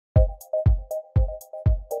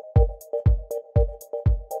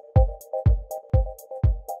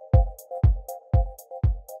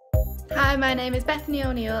Hi, my name is Beth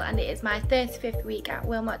O'Neill and it is my 35th week at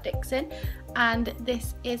Willmott Dixon, and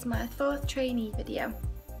this is my 4th trainee video.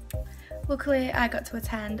 Luckily I got to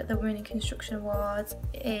attend the Women in Construction Awards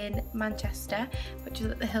in Manchester, which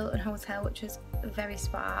was at the Hilton Hotel, which was very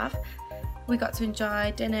suave. We got to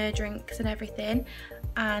enjoy dinner, drinks and everything,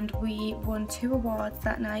 and we won 2 awards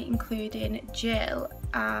that night, including Jill,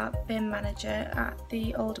 our BIM manager at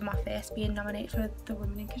the Oldham office, being nominated for the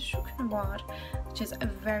Women in Construction Award, which is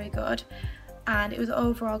very good. And it was an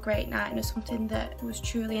overall great night, and it was something that was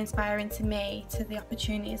truly inspiring to me, to the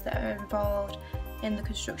opportunities that are involved in the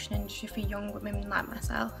construction industry for young women like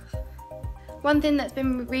myself. One thing that's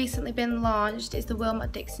recently been launched is the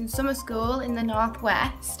Willmott Dixon Summer School in the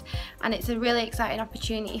Northwest, and it's a really exciting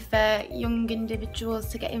opportunity for young individuals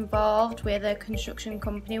to get involved with a construction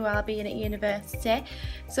company while being at university.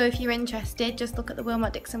 So if you're interested, just look at the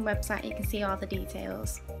Willmott Dixon website, you can see all the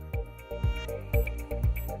details.